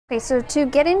Okay, so to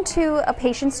get into a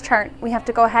patient's chart, we have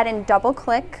to go ahead and double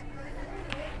click.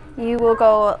 You will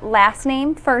go last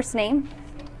name, first name.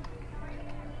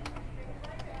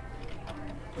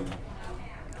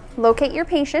 Locate your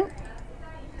patient,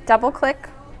 double click,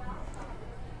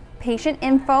 patient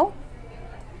info.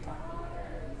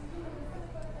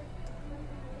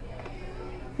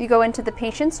 You go into the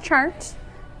patient's chart,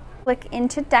 click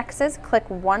into DEXs, click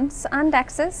once on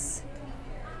DEXs,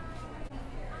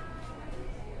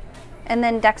 and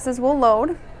then DEXs will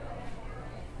load.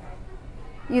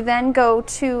 You then go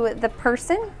to the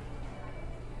person,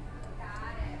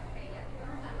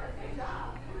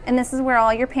 and this is where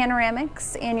all your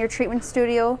panoramics and your treatment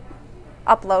studio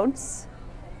uploads.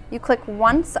 You click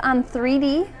once on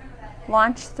 3D,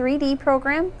 launch 3D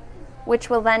program, which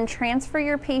will then transfer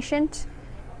your patient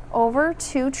over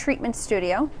to treatment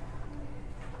studio.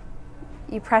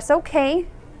 You press OK.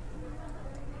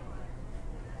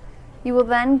 You will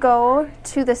then go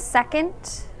to the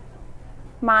second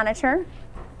monitor.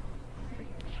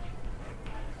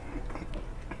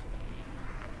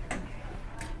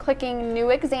 Clicking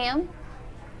New Exam.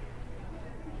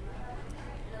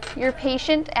 Your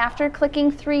patient, after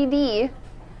clicking 3D,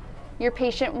 your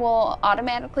patient will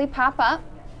automatically pop up.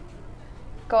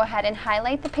 Go ahead and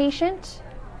highlight the patient,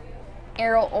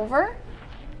 arrow over,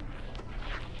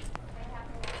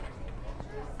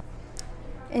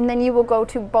 and then you will go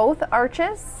to both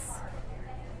arches,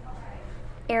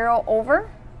 arrow over.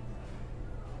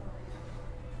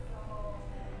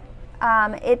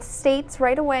 It states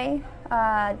right away,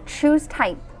 choose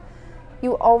type.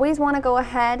 You always want to go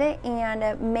ahead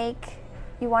and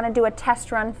you want to do a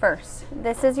test run first.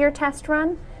 This is your test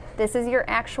run. This is your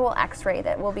actual x-ray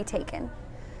that will be taken.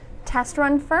 Test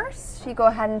run first, you go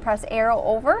ahead and press arrow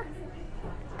over,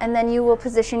 and then you will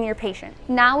position your patient.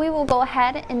 Now we will go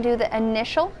ahead and do the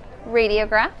initial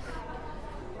radiograph.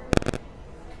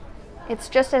 It's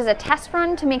just as a test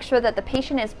run to make sure that the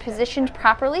patient is positioned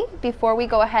properly before we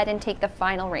go ahead and take the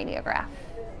final radiograph.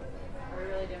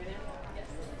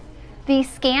 The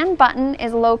scan button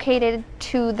is located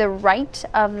to the right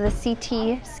of the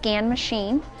CT scan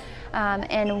machine.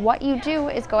 And what you do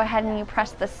is go ahead and you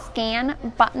press the scan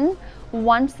button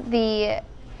once the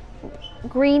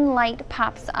green light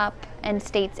pops up and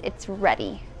states it's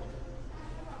ready.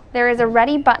 There is a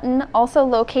ready button also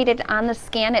located on the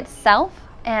scan itself,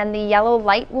 and the yellow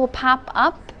light will pop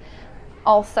up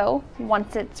also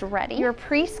once it's ready. Your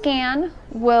pre-scan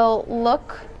will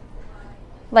look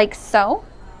like so.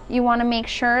 You want to make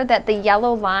sure that the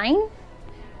yellow line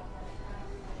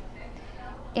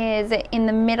is in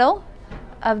the middle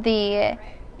of the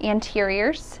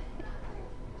anteriors.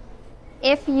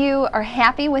 If you are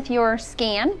happy with your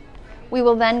scan, we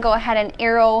will then go ahead and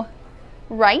arrow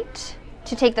right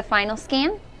to take the final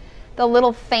scan. The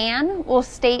little fan will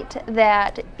state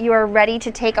that you are ready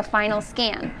to take a final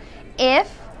scan. As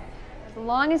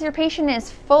long as your patient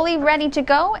is fully ready to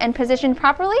go and positioned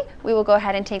properly, we will go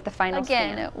ahead and take the final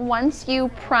scan. Again, once you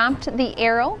prompt the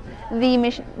arrow,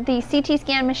 the CT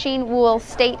scan machine will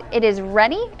state it is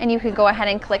ready, and you can go ahead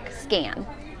and click scan.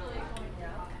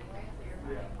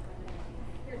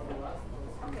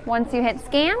 Once you hit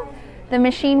scan, the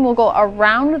machine will go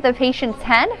around the patient's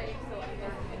head.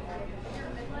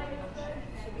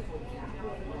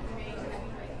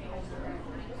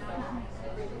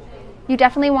 You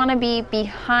definitely want to be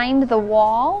behind the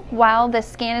wall while the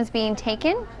scan is being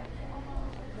taken.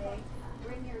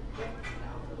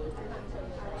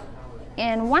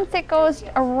 And once it goes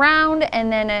around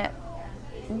and then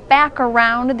back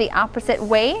around the opposite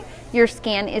way, your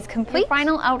scan is complete. The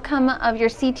final outcome of your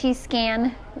CT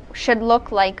scan should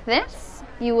look like this.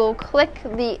 You will click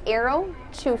the arrow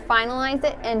to finalize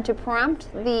it and to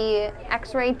prompt the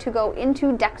x-ray to go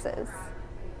into DEXs.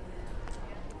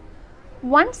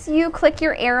 Once you click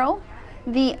your arrow,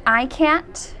 the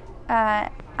Icat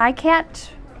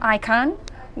icon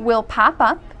will pop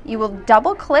up. You will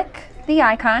double click the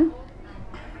icon.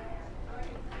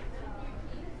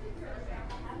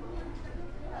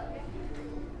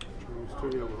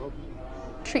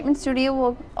 Treatment studio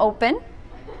will open.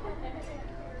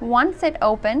 Once it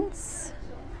opens,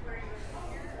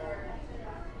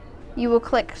 you will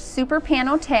click Super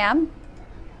Pano tab.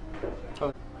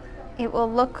 It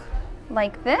will look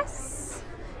like this,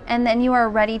 and then you are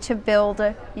ready to build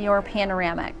your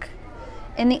panoramic.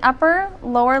 In the upper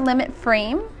lower limit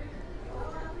frame,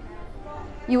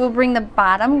 you will bring the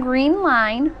bottom green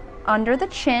line under the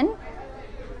chin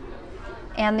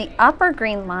and the upper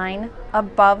green line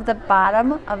above the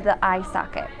bottom of the eye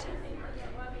socket.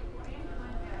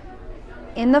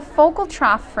 In the focal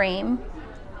trough frame,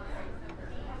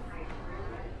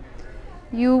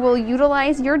 You will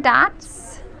utilize your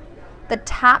dots. The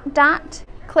top dot,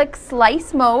 click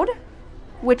slice mode,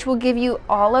 which will give you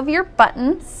all of your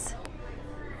buttons.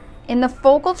 In the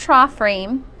focal trough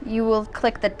frame, you will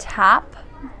click the top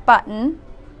button,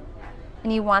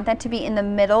 and you want that to be in the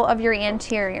middle of your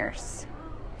anteriors.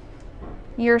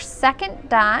 Your second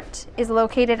dot is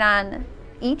located on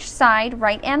each side,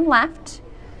 right and left.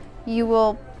 You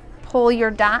will pull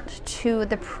your dot to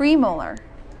the premolar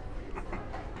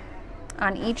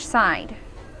on each side.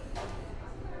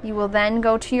 You will then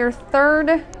go to your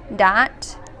third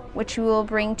dot, which you will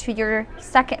bring to your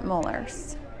second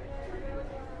molars.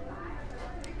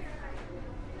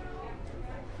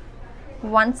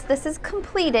 Once this is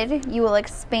completed, you will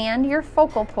expand your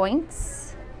focal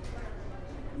points.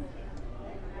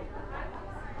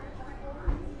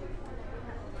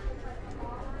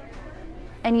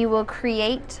 And you will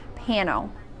create pano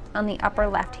on the upper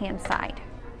left-hand side.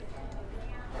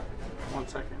 1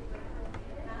 second.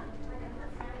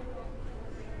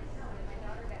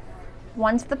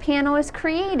 Once the pano is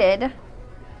created,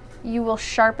 you will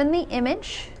sharpen the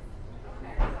image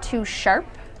to sharp,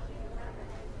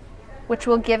 which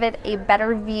will give it a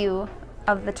better view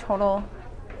of the total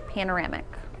panoramic.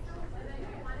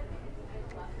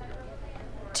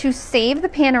 To save the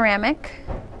panoramic,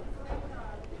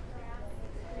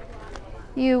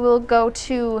 you will go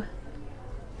to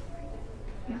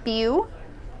View,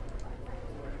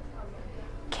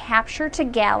 Capture to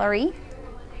Gallery,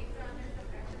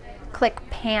 click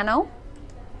Pano,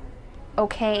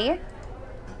 OK,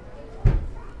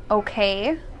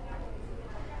 OK,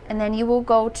 and then you will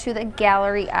go to the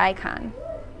gallery icon.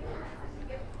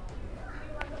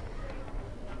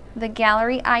 The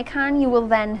gallery icon, you will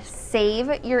then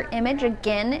save your image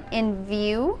again in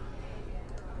View,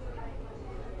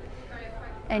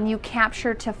 and you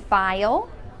capture to File.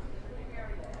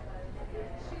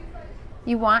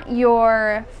 You want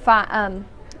your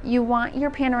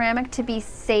panoramic to be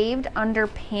saved under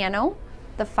Pano,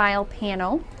 the file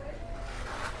Pano.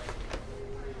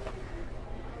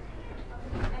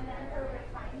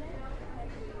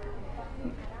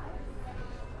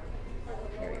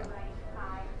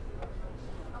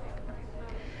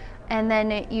 And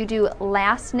then you do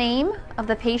last name of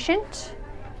the patient,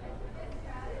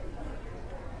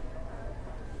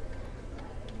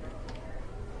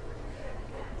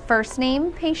 first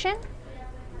name patient,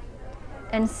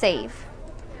 and save.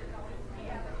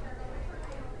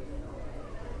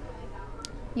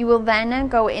 You will then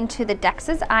go into the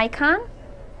DEXA's icon,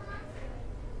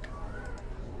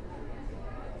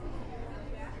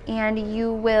 and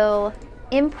you will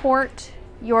import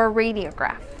your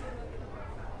radiograph.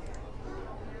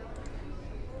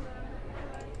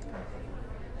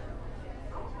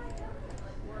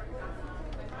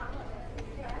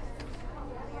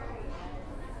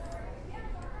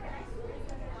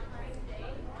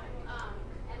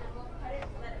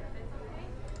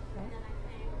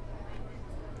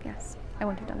 Yes, I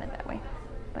wouldn't have done it that way,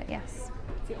 but yes.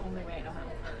 It's the only way I know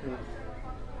how.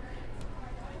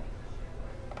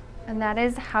 And that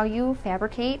is how you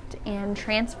fabricate and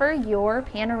transfer your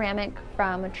panoramic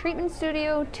from a treatment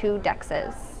studio to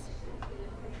DEXA's.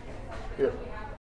 Here.